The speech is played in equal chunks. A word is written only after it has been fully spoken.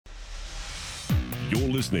You're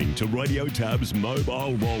listening to Radio Tab's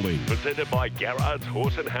Mobile Rolling, presented by Garrard's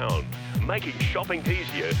Horse and Hound, making shopping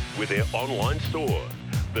easier with their online store.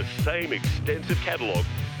 The same extensive catalogue,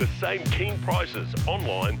 the same keen prices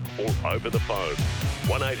online or over the phone.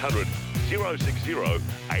 1800 060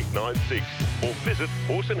 896 or visit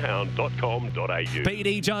horseandhound.com.au.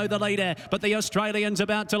 BD Joe the leader, but the Australians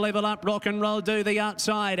about to level up. Rock and Roll do the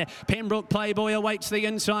outside. Pembroke Playboy awaits the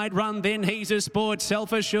inside run. Then He's a Sport,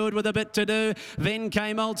 self-assured with a bit to do. Then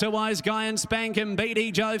came Ultra-Wise Guy and Spank him.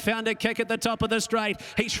 BD Joe found a kick at the top of the straight.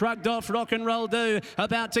 He shrugged off Rock and Roll do.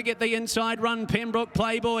 About to get the inside run. Pembroke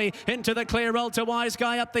Playboy into the clear. Ultra-Wise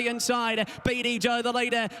Guy up the inside. BD Joe the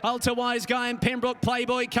leader. Ultra-Wise Guy and Pembroke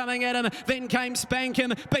Playboy coming at him. Then came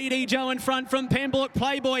Spankham, BD Joe in front from Pembroke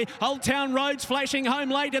Playboy. Old Town Roads flashing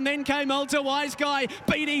home late, and then came Ultra Wise Guy.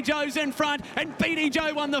 BD Joe's in front, and BD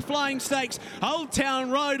Joe won the Flying Stakes. Old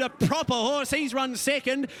Town Road, a proper horse. He's run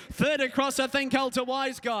second. Third across, I think, Ultra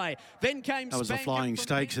Wise Guy. Then came That was the Spankham Flying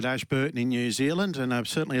Stakes at Ashburton in New Zealand, and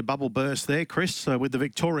certainly a bubble burst there. Chris, with the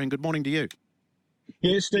Victorian, good morning to you.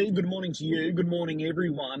 Yeah, Steve, good morning to you. Good morning,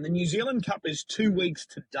 everyone. The New Zealand Cup is 2 weeks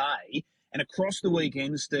today. And across the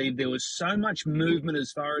weekend, Steve, there was so much movement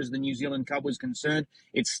as far as the New Zealand Cup was concerned.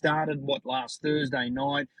 It started, last Thursday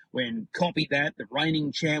night when Copy That, the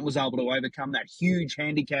reigning champ, was able to overcome that huge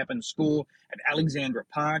handicap and score at Alexandra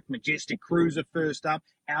Park. Majestic Cruiser first up,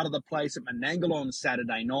 out of the place at Menangle on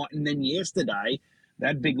Saturday night. And then yesterday,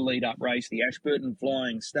 that big lead-up race, the Ashburton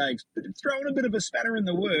Flying Stakes, throwing a bit of a spanner in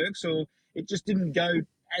the works, or it just didn't go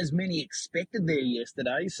as many expected there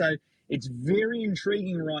yesterday. So it's very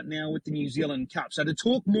intriguing right now with the New Zealand Cup. So to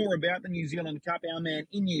talk more about the New Zealand Cup, our man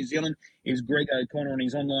in New Zealand is Greg O'Connor, and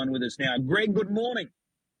he's online with us now. Greg, good morning.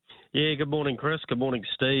 Yeah, good morning, Chris. Good morning,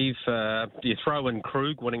 Steve. You throw in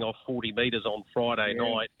Krug winning off 40 metres on Friday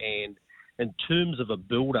night, and in terms of a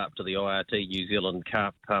build-up to the IRT New Zealand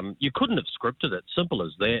Cup, you couldn't have scripted it. Simple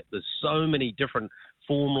as that. There's so many different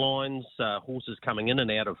form lines, horses coming in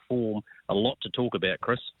and out of form. A lot to talk about,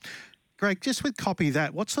 Chris. Greg, just with Copy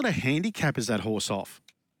That, what sort of handicap is that horse off?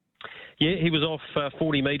 Yeah, he was off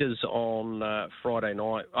 40 metres on Thursday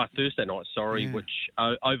night, which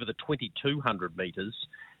over the 2,200 metres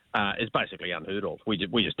is basically unheard of. We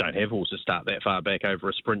just don't have horses start that far back over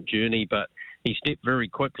a sprint journey, but he stepped very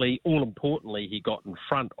quickly. All importantly, he got in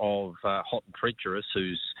front of Hot and Treacherous,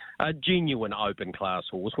 who's a genuine open class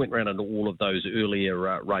horse, went round into all of those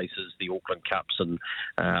earlier races, the Auckland Cups and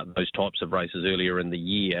those types of races earlier in the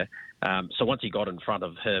year. So once he got in front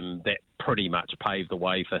of him, that pretty much paved the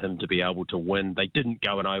way for him to be able to win. They didn't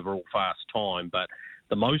go an overall fast time, but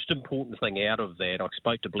the most important thing out of that, I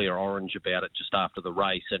spoke to Blair Orange about it just after the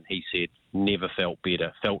race, and he said never felt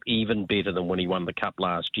better, felt even better than when he won the Cup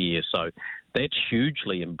last year. So that's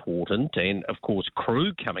hugely important. And, of course,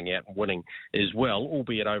 Krug coming out and winning as well,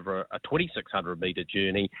 albeit over a 2,600 metre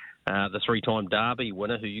journey. The three-time Derby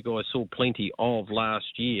winner, who you guys saw plenty of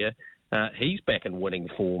last year, he's back in winning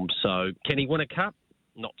form. So can he win a Cup?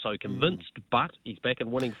 Not so convinced, but he's back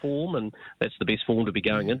in winning form, and that's the best form to be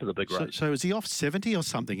going into the big race. So is he off 70 or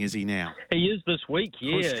something, is he now? He is this week,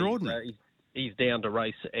 yeah. Extraordinary. He's down to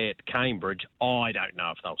race at Cambridge. I don't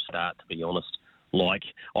know if they'll start, to be honest. I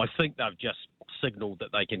think they've just signalled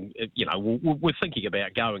that they can, we're thinking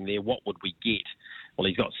about going there. What would we get? Well,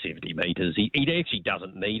 he's got 70 metres. He actually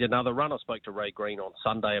doesn't need another run. I spoke to Ray Green on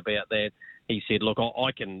Sunday about that. He said, look,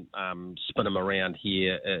 I can spin him around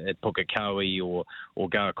here at Pukekohe or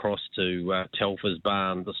go across to Telfer's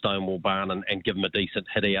barn, the Stonewall barn, and give him a decent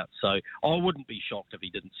hit out. So I wouldn't be shocked if he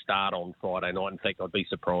didn't start on Friday night. In fact, I'd be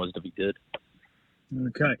surprised if he did.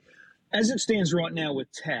 Okay. As it stands right now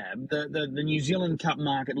with Tab, the New Zealand Cup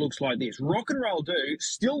market looks like this. Rock and Roll Do,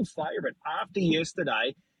 still favourite after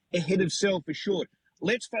yesterday, ahead of Self Assured.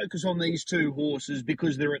 Let's focus on these two horses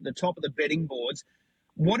because they're at the top of the betting boards.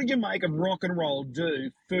 What did you make of Rock and Roll Do,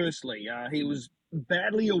 firstly? He was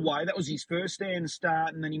badly away. That was his first stand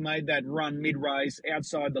start, and then he made that run mid-race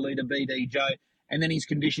outside the leader, BD Joe, and then his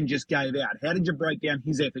condition just gave out. How did you break down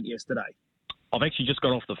his effort yesterday? I've actually just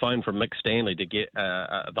got off the phone from Mick Stanley to get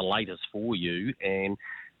the latest for you, and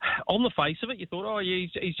on the face of it, you thought,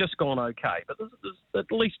 he's just gone okay. But there's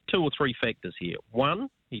at least two or three factors here. One,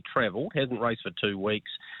 he travelled, hasn't raced for 2 weeks,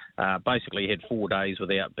 basically had 4 days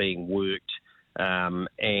without being worked,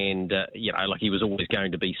 he was always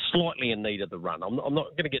going to be slightly in need of the run. I'm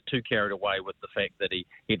not going to get too carried away with the fact that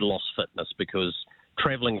he'd lost fitness, because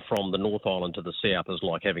travelling from the North Island to the south is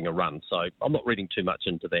like having a run. So I'm not reading too much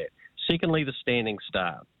into that. Secondly, the standing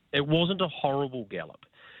start. It wasn't a horrible gallop.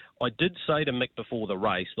 I did say to Mick before the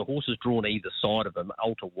race, the horses drawn either side of him,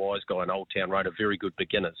 Ultra Wise Guy and Old Town Road, are very good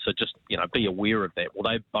beginners. So just, be aware of that.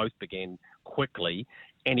 Well, they both began quickly,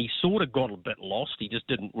 and he sort of got a bit lost. He just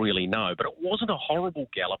didn't really know. But it wasn't a horrible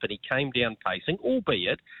gallop, and he came down pacing,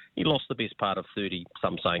 albeit he lost the best part of 30,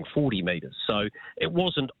 some saying 40 metres. So it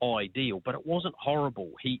wasn't ideal, but it wasn't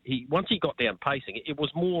horrible. He once he got down pacing, it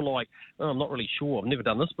was more like, oh, I'm not really sure. I've never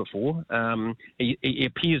done this before. He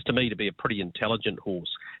appears to me to be a pretty intelligent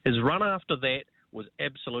horse. His run after that was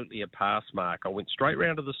absolutely a pass mark. I went straight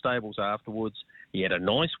round to the stables afterwards. He had a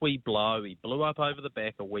nice wee blow. He blew up over the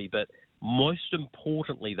back a wee bit. Most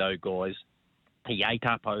importantly, though, guys, he ate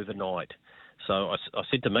up overnight. So I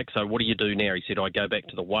said to Mick, so what do you do now? He said, I go back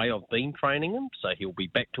to the way I've been training him. So he'll be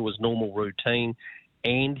back to his normal routine,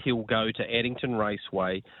 and he'll go to Addington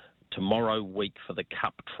Raceway tomorrow week for the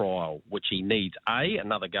Cup trial, which he needs, A,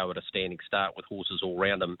 another go at a standing start with horses all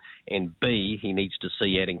round him, and B, he needs to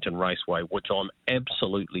see Addington Raceway, which I'm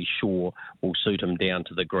absolutely sure will suit him down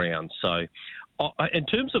to the ground. So in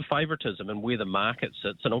terms of favouritism and where the market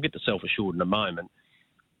sits, and I'll get to Self Assured in a moment,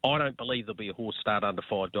 I don't believe there'll be a horse start under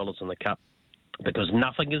 $5 in the Cup, because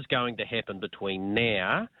nothing is going to happen between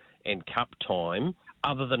now and Cup time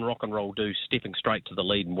other than Rock and Roll Do stepping straight to the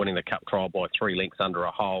lead and winning the Cup trial by 3 lengths under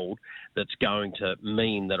a hold, that's going to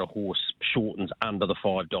mean that a horse shortens under the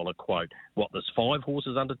 $5 quote. There's 5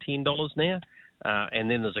 horses under $10 now, and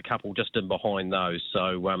then there's a couple just in behind those.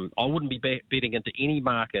 So I wouldn't be betting into any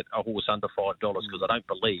market a horse under $5 because I don't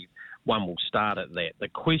believe one will start at that. The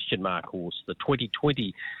question mark horse, the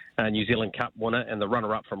 2020 New Zealand Cup winner and the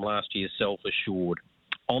runner-up from last year, Self Assured.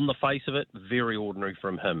 On the face of it, very ordinary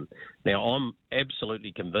from him. Now, I'm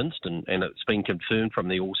absolutely convinced, and it's been confirmed from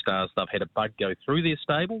the All-Stars, they've had a bug go through their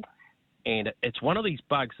stable, and it's one of these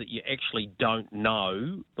bugs that you actually don't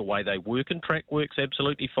know the way they work, and track works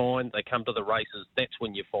absolutely fine. They come to the races, that's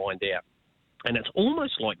when you find out. And it's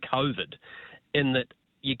almost like COVID in that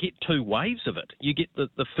you get 2 waves of it. You get the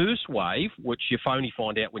first wave, which you only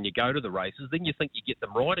find out when you go to the races, then you think you get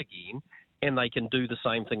them right again, and they can do the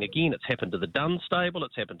same thing again. It's happened to the Dunn stable.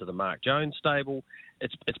 It's happened to the Mark Jones stable.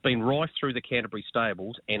 It's been rife through the Canterbury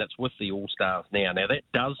stables, and it's with the All-Stars now. Now, that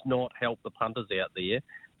does not help the punters out there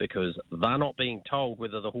because they're not being told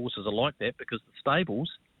whether the horses are like that because the stables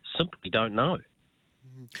simply don't know.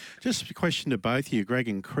 Just a question to both you, Greg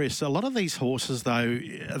and Chris. A lot of these horses, though,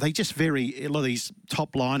 are they just a lot of these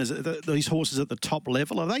top liners, these horses at the top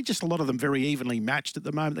level, are they just a lot of them very evenly matched at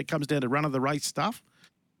the moment that comes down to run-of-the-race stuff?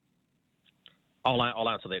 I'll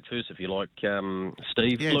answer that first if you like,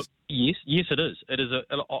 Steve. Yes. Look, yes, it is. It is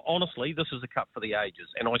honestly, this is a cup for the ages,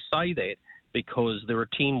 and I say that because there are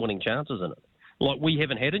 10 winning chances in it. Like, we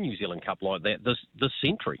haven't had a New Zealand Cup like that this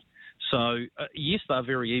century. So yes, they're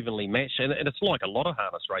very evenly matched, and it's like a lot of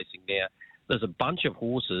harness racing now. There's a bunch of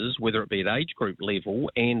horses, whether it be at age group level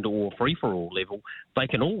and or free-for-all level, they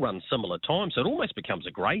can all run similar times. So it almost becomes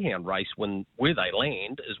a greyhound race when where they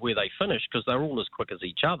land is where they finish because they're all as quick as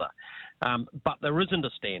each other. But there isn't a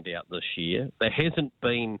standout this year. There hasn't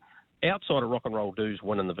been, outside of Rock and Roll Do's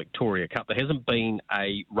winning the Victoria Cup, there hasn't been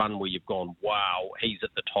a run where you've gone, wow, he's at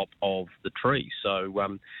the top of the tree.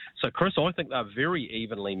 So, Chris, I think they're very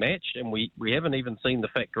evenly matched, and we haven't even seen the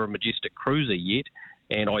factor of Majestic Cruiser yet.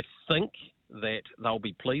 And I think that they'll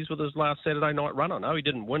be pleased with his last Saturday night run. I know he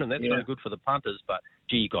didn't win, and that's no good for the punters, but,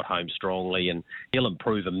 gee, he got home strongly, and he'll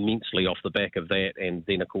improve immensely off the back of that. And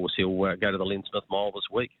then, of course, he'll go to the Len Smith Mile this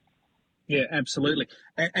week. Yeah, absolutely.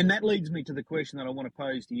 And that leads me to the question that I want to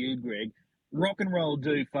pose to you, Greg. Rock and Roll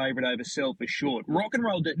Do favourite over Self Assured. Rock and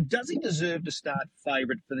Roll Do, does he deserve to start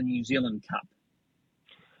favourite for the New Zealand Cup?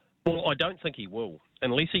 Well, I don't think he will,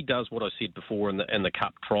 unless he does what I said before in the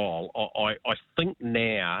Cup trial. I think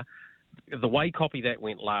now, the way copy that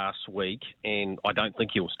went last week, and I don't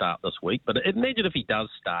think he'll start this week, but imagine if he does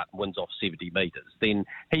start and wins off 70 metres, then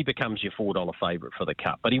he becomes your $4 favourite for the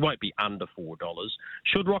Cup, but he won't be under $4.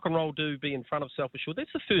 Should Rock and Roll Do be in front of Self Assured?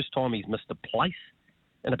 That's the first time he's missed a place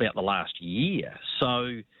in about the last year.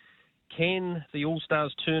 So can the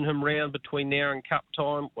All-Stars turn him round between now and Cup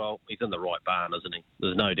time? Well, he's in the right barn, isn't he?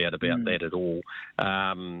 There's no doubt about that at all.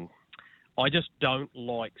 I just don't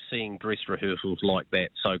like seeing dress rehearsals like that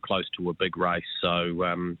so close to a big race.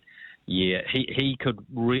 So, he could,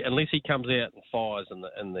 unless he comes out and fires in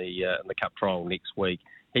the Cup trial next week,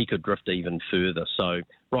 he could drift even further. So,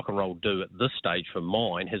 Rock and Roll Do at this stage, for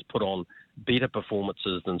mine, has put on better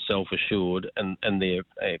performances than Self Assured in their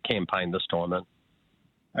campaign this time in.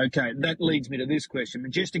 Okay, that leads me to this question.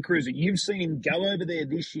 Majestic Cruiser, you've seen him go over there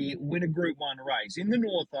this year, win a Group 1 race. In the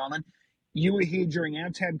North Island, you were here during our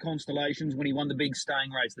Tab Constellations when he won the big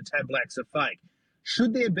staying race, the Tab Blacks Are Fake.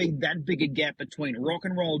 Should there be that big a gap between Rock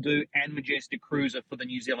and Roll Do and Majestic Cruiser for the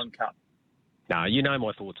New Zealand Cup? No, you know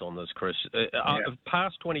my thoughts on this, Chris.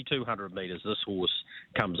 Past 2,200 metres, this horse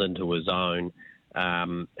comes into his own.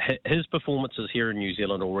 His performances here in New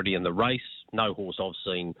Zealand already in the race, no horse I've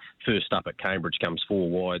seen first up at Cambridge comes 4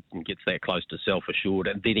 wide and gets that close to Self Assured,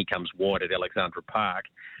 and then he comes wide at Alexandra Park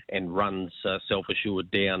and runs Self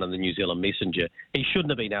Assured down in the New Zealand Messenger. He shouldn't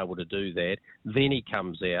have been able to do that. Then he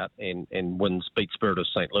comes out and wins, beats Spirit of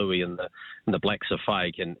St. Louis in the Blacks Are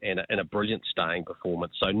Fake and a brilliant staying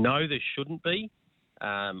performance. So no, there shouldn't be.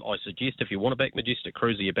 I suggest if you want to back Majestic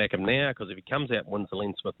Cruiser, you back him now, because if he comes out and wins the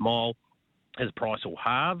Len Smith Mile, his price will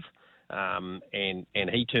halve, and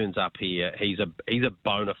he turns up here. He's a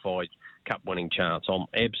bona fide cup-winning chance. I'm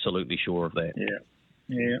absolutely sure of that.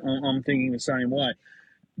 Yeah, I'm thinking the same way.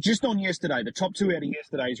 Just on yesterday, the top 2 out of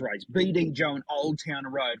yesterday's race, BD Joe and Old Town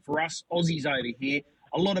Road. For us Aussies over here,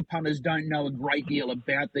 a lot of punters don't know a great deal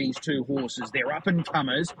about these 2 horses. They're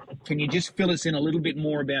up-and-comers. Can you just fill us in a little bit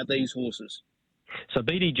more about these horses? So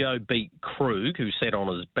BD Joe beat Krug, who sat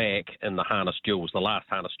on his back in the Harness Duels, the last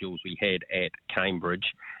Harness Duels we had at Cambridge.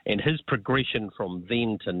 And his progression from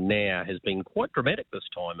then to now has been quite dramatic this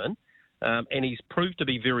time in. And he's proved to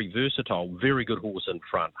be very versatile, very good horse in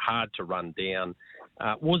front, hard to run down.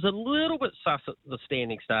 Was a little bit sus at the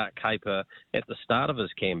standing start caper at the start of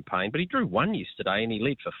his campaign, but he drew 1 yesterday and he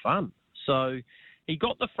led for fun. So he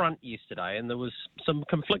got the front yesterday, and there was some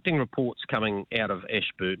conflicting reports coming out of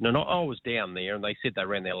Ashburton, and I was down there, and they said they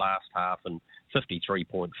ran their last half in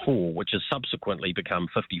 53.4, which has subsequently become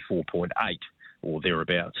 54.8 or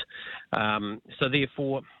thereabouts. So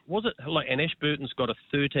therefore, and Ashburton's got a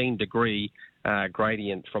 13-degree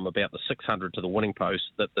gradient from about the 600 to the winning post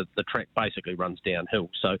that the track basically runs downhill.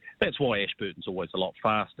 So that's why Ashburton's always a lot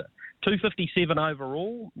faster. 257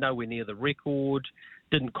 overall, nowhere near the record.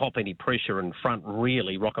 Didn't cop any pressure in front,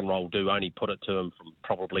 really. Rock and Roll Do only put it to him from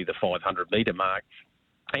probably the 500-metre mark.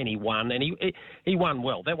 And he won, and he won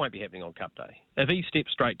well. That won't be happening on Cup Day. If he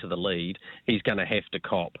steps straight to the lead, he's going to have to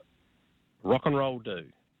cop Rock and Roll Do,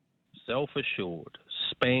 Self Assured,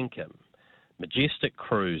 Spank Him, Majestic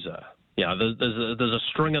Cruiser. There's a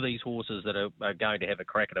string of these horses that are going to have a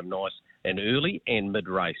crack at him nice and early and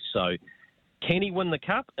mid-race. So can he win the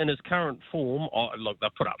Cup in his current form? Look,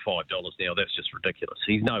 they've put up $5 now. That's just ridiculous.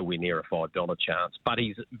 He's nowhere near a $5 chance, but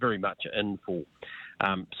he's very much in for.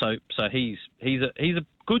 So he's a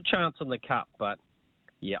good chance in the Cup, but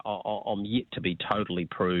yeah, I'm yet to be totally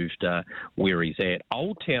proved where he's at.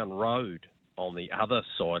 Old Town Road on the other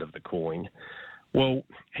side of the coin. Well,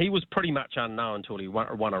 he was pretty much unknown until he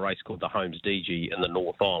won a race called the Holmes DG in the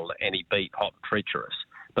North Island, and he beat Hot Treacherous.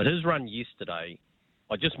 But his run yesterday,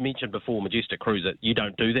 I just mentioned before, Majestic Cruiser, you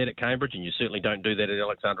don't do that at Cambridge, and you certainly don't do that at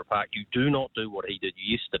Alexandra Park. You do not do what he did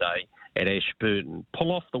yesterday at Ashburton.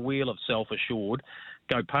 Pull off the wheel of Self Assured,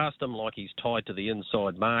 go past him like he's tied to the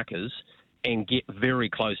inside markers, and get very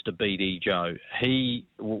close to BD Joe. He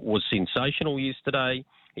was sensational yesterday.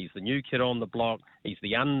 He's the new kid on the block. He's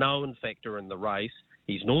the unknown factor in the race.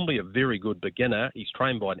 He's normally a very good beginner. He's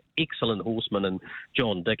trained by an excellent horseman in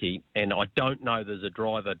John Dickey, and I don't know there's a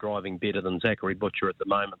driver driving better than Zachary Butcher at the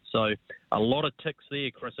moment. So a lot of ticks there,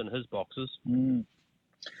 Chris, in his boxes.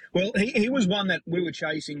 Well, he was one that we were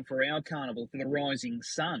chasing for our carnival for the Rising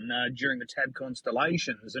Sun during the Tab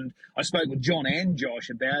Constellations, and I spoke with John and Josh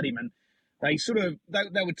about him, and they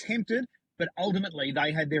they were tempted, but ultimately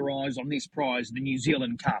they had their eyes on this prize, the New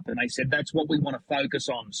Zealand Cup, and they said that's what we want to focus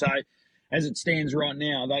on. So as it stands right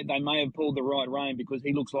now, they may have pulled the right rein because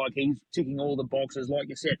he looks like he's ticking all the boxes, like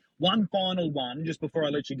you said. One final one, just before I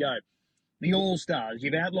let you go. The All-Stars,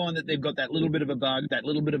 you've outlined that they've got that little bit of a bug, that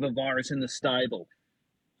little bit of a virus in the stable.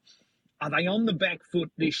 Are they on the back foot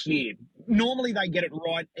this year? Normally they get it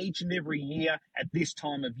right each and every year at this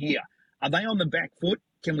time of year. Are they on the back foot?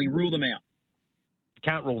 Can we rule them out?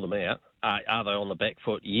 Can't rule them out. Are they on the back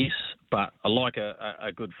foot? Yes, but like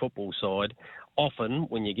a good football side, often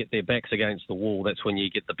when you get their backs against the wall, that's when you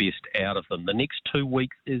get the best out of them. The next 2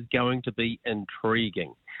 weeks is going to be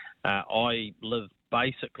intriguing. I live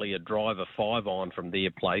basically a driver 5-iron from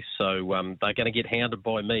their place, so they're going to get hounded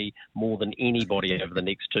by me more than anybody over the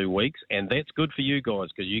next 2 weeks, and that's good for you guys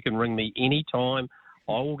because you can ring me anytime.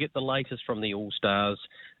 I will get the latest from the All-Stars.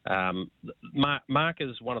 Mark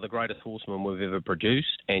is one of the greatest horsemen we've ever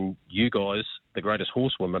produced, and you guys, the greatest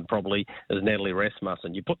horsewoman probably, is Natalie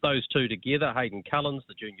Rasmussen. You put those two together, Hayden Cullens,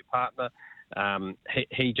 the junior partner,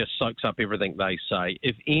 he just soaks up everything they say.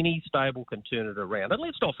 If any stable can turn it around, and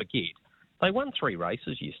let's not forget, they won 3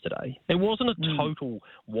 races yesterday. It wasn't a total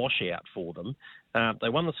washout for them. They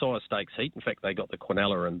won the Sire Stakes heat. In fact, they got the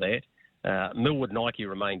Quinella in that. Millwood Nike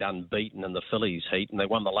remained unbeaten in the Fillies heat, and they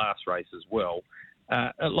won the last race as well.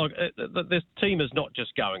 This team is not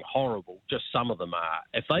just going horrible, just some of them are.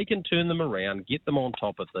 If they can turn them around, get them on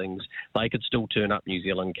top of things, they could still turn up New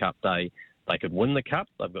Zealand Cup Day. They could win the Cup.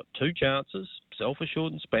 They've got two chances, Self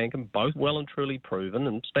Assured and Spankham, both well and truly proven.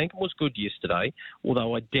 And Spankham was good yesterday,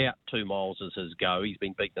 although I doubt 2 miles is his go. He's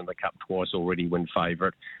been beaten in the Cup twice already, win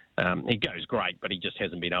favourite. He goes great, but he just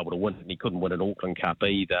hasn't been able to win it, and he couldn't win an Auckland Cup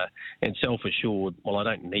either. And Self Assured, well, I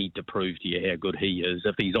don't need to prove to you how good he is.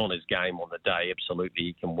 If he's on his game on the day, absolutely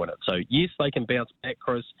he can win it. So, yes, they can bounce back,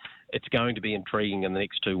 Chris. It's going to be intriguing in the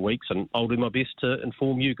next 2 weeks, and I'll do my best to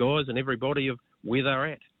inform you guys and everybody of where they're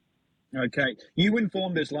at. Okay. You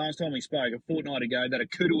informed us last time we spoke, a fortnight ago, that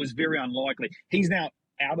Akuta was very unlikely. He's now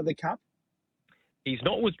out of the Cup? He's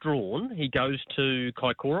not withdrawn. He goes to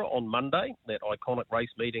Kaikoura on Monday, that iconic race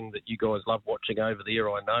meeting that you guys love watching over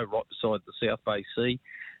there, I know, right beside the South Bay Sea.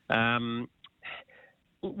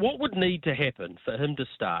 What would need to happen for him to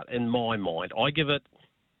start, in my mind? I give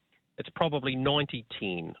it's probably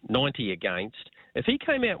 90-10, 90 against. If he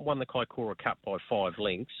came out and won the Kaikoura Cup by 5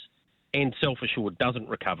 lengths and Self Assured doesn't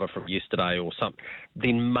recover from yesterday or something,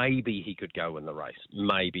 then maybe he could go in the race,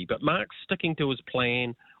 maybe. But Mark's sticking to his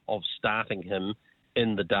plan of starting him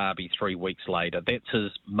in the Derby 3 weeks later. That's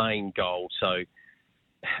his main goal. So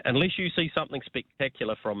unless you see something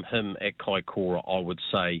spectacular from him at Kaikoura, I would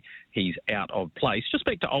say he's out of place. Just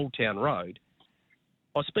back to Old Town Road,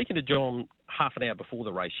 I was speaking to John half an hour before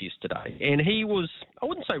the race yesterday, and he was, I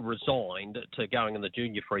wouldn't say resigned to going in the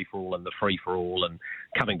junior free-for-all and the free-for-all and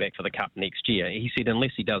coming back for the Cup next year. He said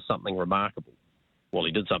unless he does something remarkable. Well,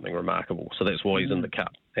 he did something remarkable, so that's why he's in the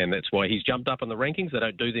Cup, and that's why he's jumped up in the rankings. They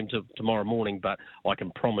don't do them tomorrow morning, but I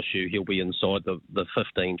can promise you he'll be inside the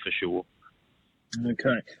 15 for sure.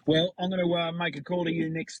 Okay. Well, I'm going to make a call to you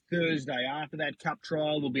next Thursday. After that Cup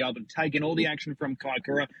trial, we'll be able to take in all the action from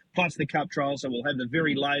Kaikoura, plus the Cup trial, so we'll have the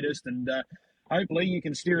very latest, and hopefully you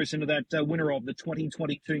can steer us into that winner of the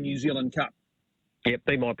 2022 New Zealand Cup. Yep,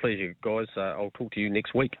 be my pleasure, guys. I'll talk to you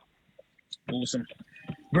next week. Awesome.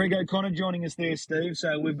 Greg O'Connor joining us there, Steve.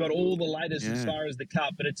 So we've got all the latest as far as the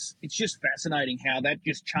Cup, but it's just fascinating how that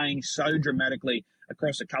just changed so dramatically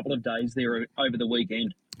across a couple of days there over the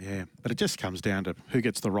weekend. Yeah, but it just comes down to who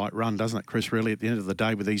gets the right run, doesn't it, Chris, really, at the end of the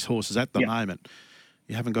day with these horses at the moment.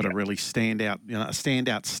 You haven't got a really a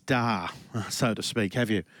standout star, so to speak, have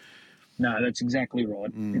you? No, that's exactly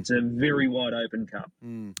right. It's a very wide open Cup.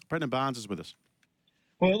 Brendan Barnes is with us.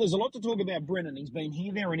 Well, there's a lot to talk about Brendan. He's been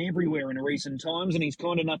here, there and everywhere in recent times, and he's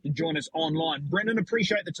kind enough to join us online. Brendan,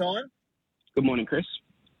 appreciate the time. Good morning, Chris.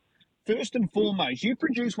 First and foremost, you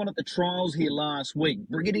produced one at the trials here last week.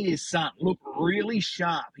 Brigadier's Son looked really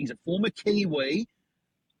sharp. He's a former Kiwi.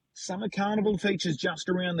 Summer Carnival features just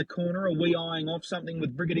around the corner. Are we eyeing off something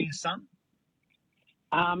with Brigadier's Son?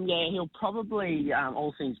 Yeah, he'll probably,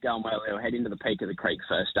 all things going well, he'll head into the Peak of the Creek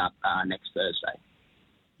first up next Thursday.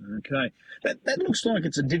 Okay. That looks like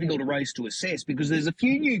it's a difficult race to assess because there's a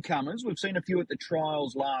few newcomers. We've seen a few at the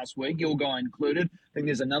trials last week, your guy included. I think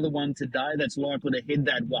there's another one today that's likely to head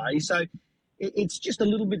that way. So it's just a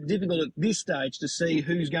little bit difficult at this stage to see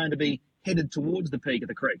who's going to be headed towards the Peak of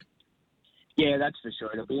the Creek. Yeah, that's for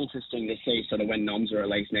sure. It'll be interesting to see sort of when noms are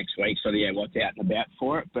released next week, sort of, what's out and about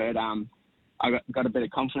for it. But I got a bit of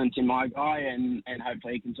confidence in my guy and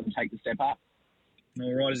hopefully he can sort of take the step up.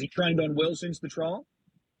 All right. Has he trained on well since the trial?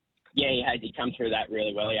 Yeah, he has. He come through that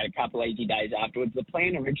really well. He had a couple easy days afterwards. The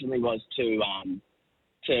plan originally was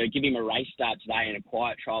to give him a race start today and a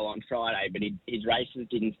quiet trial on Friday, but his races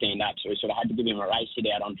didn't stand up, so we sort of had to give him a race hit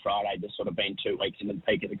out on Friday, just sort of been 2 weeks into the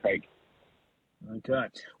Peak of the Creek. Okay.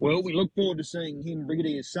 Well, we look forward to seeing him,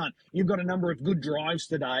 Brigadier's Son. You've got a number of good drives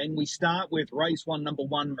today, and we start with race 1, number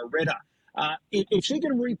 1, Moretta. If she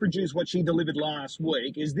can reproduce what she delivered last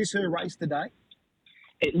week, is this her race today?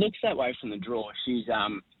 It looks that way from the draw.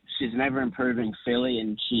 She's an ever-improving filly,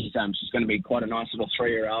 and she's going to be quite a nice little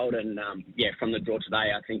 3-year-old. And from the draw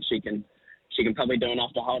today, I think she can probably do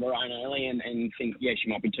enough to hold her own early, and think she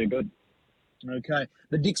might be too good. Okay,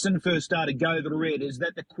 the Dixon first starter, Go the Red. Is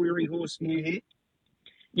that the query horse for you here?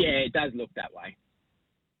 Yeah, it does look that way.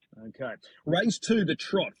 Okay, race 2, the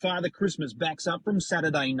Trot. Father Christmas backs up from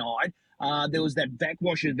Saturday night. There was that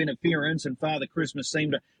backwash of interference, and Father Christmas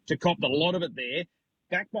seemed to cop a lot of it there.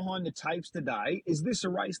 Back behind the tapes today, is this a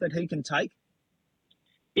race that he can take?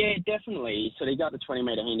 Yeah, definitely. So he got the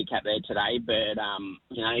 20-metre handicap there today, but,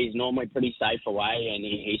 he's normally pretty safe away, and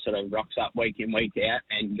he sort of rocks up week in, week out,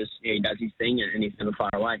 and just he does his thing, and he's never far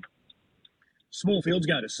away. Small field's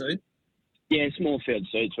going to suit. Yeah, small field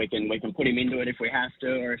suits. We can put him into it if we have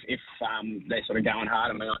to, or if they're sort of going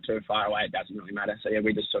hard and we're not too far away, it doesn't really matter. So,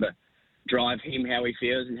 we just sort of drive him how he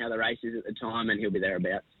feels and how the race is at the time, and he'll be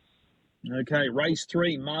thereabouts. Okay, race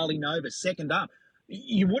 3, Marley Nova, second up.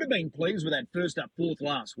 You would have been pleased with that first up, fourth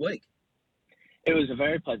last week. It was a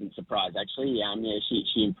very pleasant surprise, actually.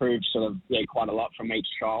 She improved quite a lot from each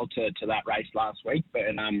trial to that race last week. But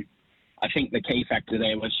I think the key factor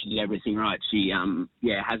there was she did everything right. She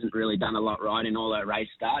hasn't really done a lot right in all her race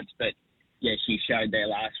starts, but she showed there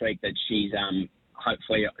last week that she's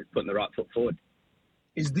hopefully putting the right foot forward.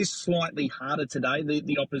 Is this slightly harder today,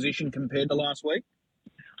 the opposition, compared to last week?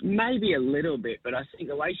 Maybe a little bit, but I think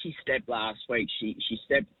the way she stepped last week, she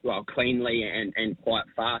stepped cleanly and quite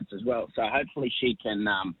fast as well. So hopefully she can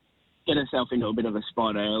get herself into a bit of a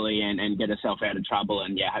spot early and get herself out of trouble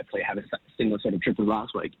and hopefully have a similar sort of trip as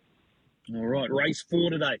last week. All right, race 4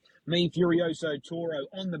 today. Me Furioso Toro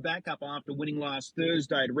on the back up after winning last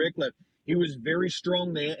Thursday at Redcliffe. He was very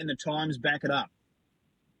strong there and the times back it up.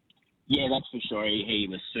 Yeah, that's for sure. He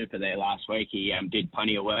was super there last week. He did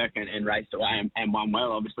plenty of work and raced away and won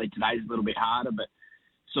well. Obviously, today's a little bit harder, but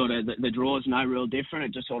sort of the draw's no real different.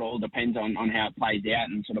 It just sort of all depends on how it plays out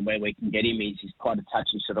and sort of where we can get him. He's quite a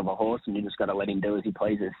touchy sort of a horse, and you just got to let him do as he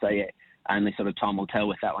pleases. So, only sort of time will tell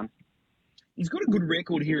with that one. He's got a good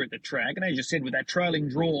record here at the track, and as you said, with that trailing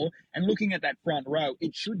draw and looking at that front row,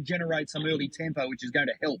 it should generate some early tempo, which is going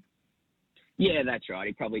to help. Yeah, that's right.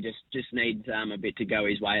 He probably just needs a bit to go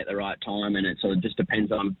his way at the right time, and it sort of just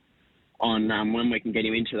depends on when we can get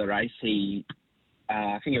him into the race.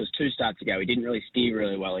 I think it was 2 starts ago. He didn't really steer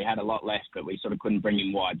really well. He had a lot left, but we sort of couldn't bring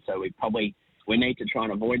him wide. So we need to try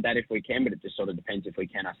and avoid that if we can, but it just sort of depends if we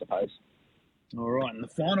can, I suppose. All right, and the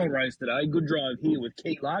final race today, good drive here with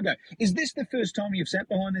Key Largo. Is this the first time you've sat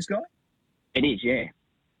behind this guy? It is, yeah.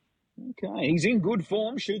 Okay, he's in good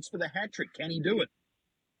form, shoots for the hat-trick. Can he do it?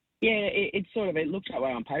 Yeah, it looks that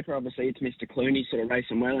way on paper. Obviously, it's Mr. Clooney sort of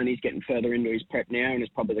racing well, and he's getting further into his prep now, and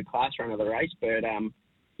it's probably the class run of the race. But,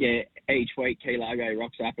 each week Key Largo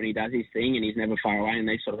rocks up and he does his thing, and he's never far away in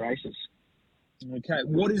these sort of races. Okay,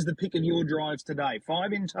 what is the pick of your drives today?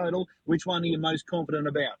 5 in total. Which one are you most confident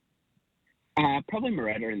about? Probably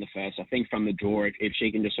Moretta in the first. I think from the draw, if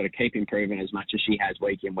she can just sort of keep improving as much as she has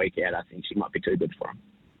week in, week out, I think she might be too good for him.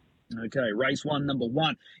 Okay, race 1, number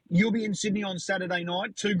 1. You'll be in Sydney on Saturday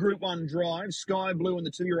night. 2 Group 1 drives, Sky Blue in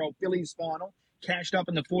the 2-year-old fillies final, cashed up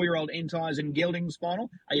in the 4-year-old Entires and Geldings final.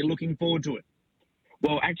 Are you looking forward to it?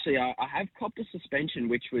 Well, actually, I have copped a suspension,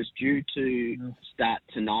 which was due to start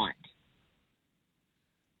tonight.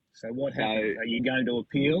 So what happens? Are you going to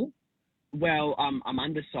appeal? Well, I'm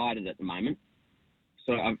undecided at the moment,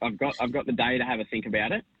 so I've got the day to have a think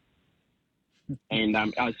about it, and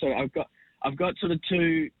I've got sort of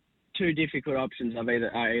two difficult options. I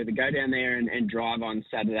either go down there and drive on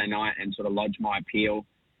Saturday night and sort of lodge my appeal,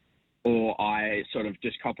 or I sort of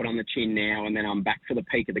just cop it on the chin now, and then I'm back for the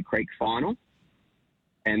Peak of the Creek final.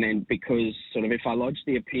 And then because sort of if I lodge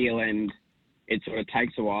the appeal and it sort of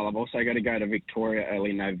takes a while, I've also got to go to Victoria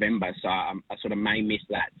early November, so I sort of may miss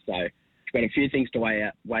that. So I've got a few things to weigh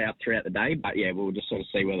up throughout the day, but we'll just sort of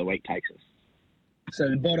see where the week takes us. So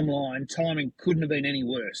the bottom line, timing couldn't have been any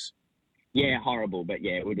worse. Yeah, horrible, but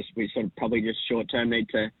we sort of probably just short term need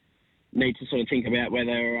to sort of think about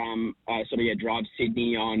whether I sort of drive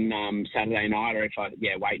Sydney on Saturday night, or if I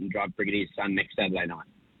wait and drive Brigadier's Son next Saturday night.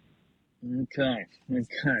 Okay.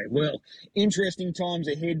 Well, interesting times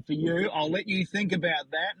ahead for you. I'll let you think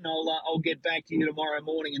about that, and I'll get back to you tomorrow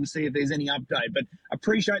morning and see if there's any update. But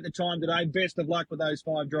appreciate the time today. Best of luck with those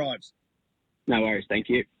 5 drives. No worries. Thank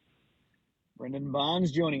you. Brendan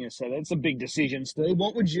Barnes joining us. So that's a big decision, Steve.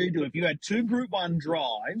 What would you do if you had 2 Group 1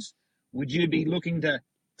 drives? Would you be looking to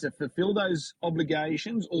fulfil those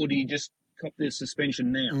obligations, or do you just cop the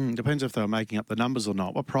suspension now? Depends if they're making up the numbers or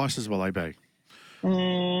not. What prices will they be?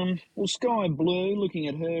 Well, Sky Blue, looking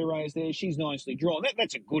at her race there, she's nicely drawn.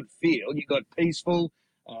 That's a good field. You've got Peaceful,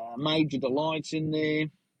 Major Delights in there,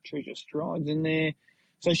 Treasure Strides in there.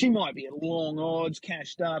 So she might be at long odds,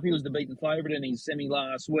 cashed up. He was the beaten favourite in his semi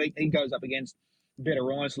last week. He goes up against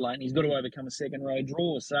Better Isolate, and he's got to overcome a second row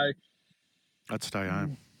draw. So I'd stay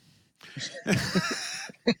home.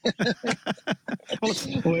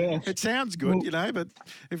 Well, it sounds good, but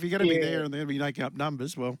if you're going to be there and then be making up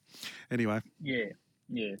numbers, well, anyway. Yeah,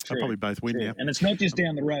 true. They'll probably both win now. And it's not just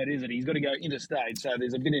down the road, is it? He's got to go interstate, so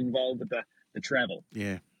there's a bit involved with the travel.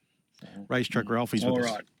 Yeah. Racetrack Ralphie's with us.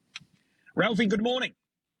 All right. Ralphie, good morning.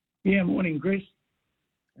 Yeah, morning, Chris.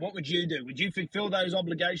 What would you do? Would you fulfil those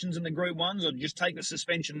obligations in the Group 1s, or just take the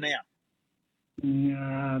suspension now?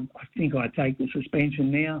 I think I take the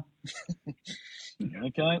suspension now.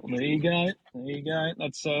 Okay, well, there you go.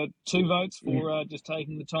 That's 2 votes for just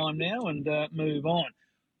taking the time now and move on.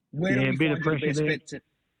 Where do we find your best bet?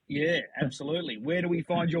 Yeah, absolutely. Where do we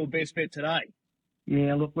find your best bet today?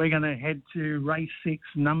 Yeah, look, we're going to head to race 6,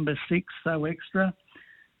 number 6, So Extra.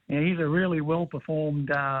 Now, he's a really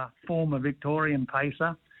well-performed former Victorian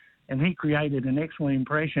pacer, and he created an excellent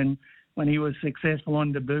impression when he was successful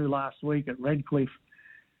on debut last week at Redcliffe.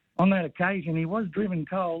 On that occasion, he was driven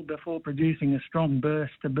cold before producing a strong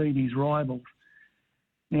burst to beat his rivals.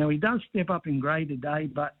 Now, he does step up in grade today,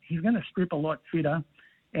 but he's going to strip a lot fitter,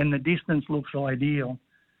 and the distance looks ideal.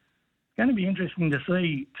 It's going to be interesting to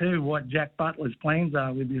see, too, what Jack Butler's plans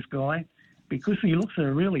are with this guy, because he looks a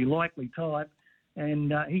really likely type,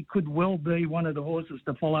 and he could well be one of the horses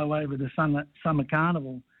to follow over the summer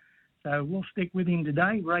carnival. So we'll stick with him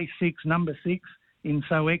today, race 6, number 6, in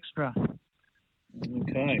So Extra.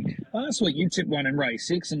 Okay. Last week you tipped one in race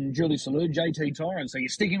 6 and Julie Salud, JT Tyron. So you're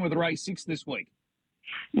sticking with race 6 this week?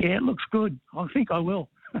 Yeah, it looks good. I think I will.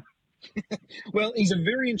 Well, he's a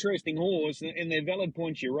very interesting horse, and they're valid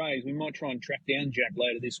points you raise. We might try and track down Jack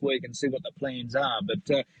later this week and see what the plans are.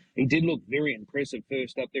 But he did look very impressive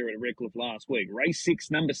first up there at Redcliffe last week. Race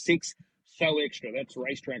 6, number 6, So Extra. That's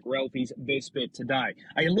Racetrack Ralphie's best bet today.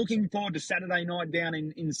 Are you looking forward to Saturday night down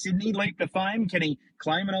in Sydney, Leap to Fame? Can he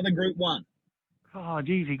claim another Group 1? Oh,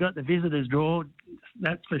 geez, he got the visitors draw,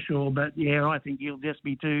 that's for sure. But, yeah, I think he'll just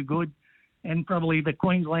be too good. And probably the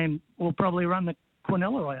Queensland will probably run the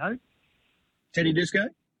Quinella, I hope. Teddy Disco?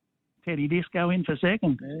 Teddy Disco in for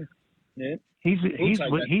second. Yeah.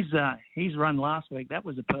 He's run last week. That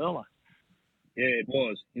was a pearler. Yeah, it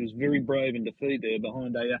was. He was very brave in defeat there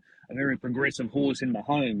behind a very progressive horse in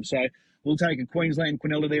Mahomes. So we'll take a Queensland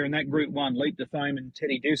Quinella there in that Group 1, Leap to Fame and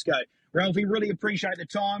Teddy Disco. Ralphie, really appreciate the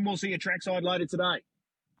time. We'll see you trackside later today.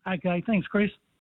 Okay, thanks, Chris.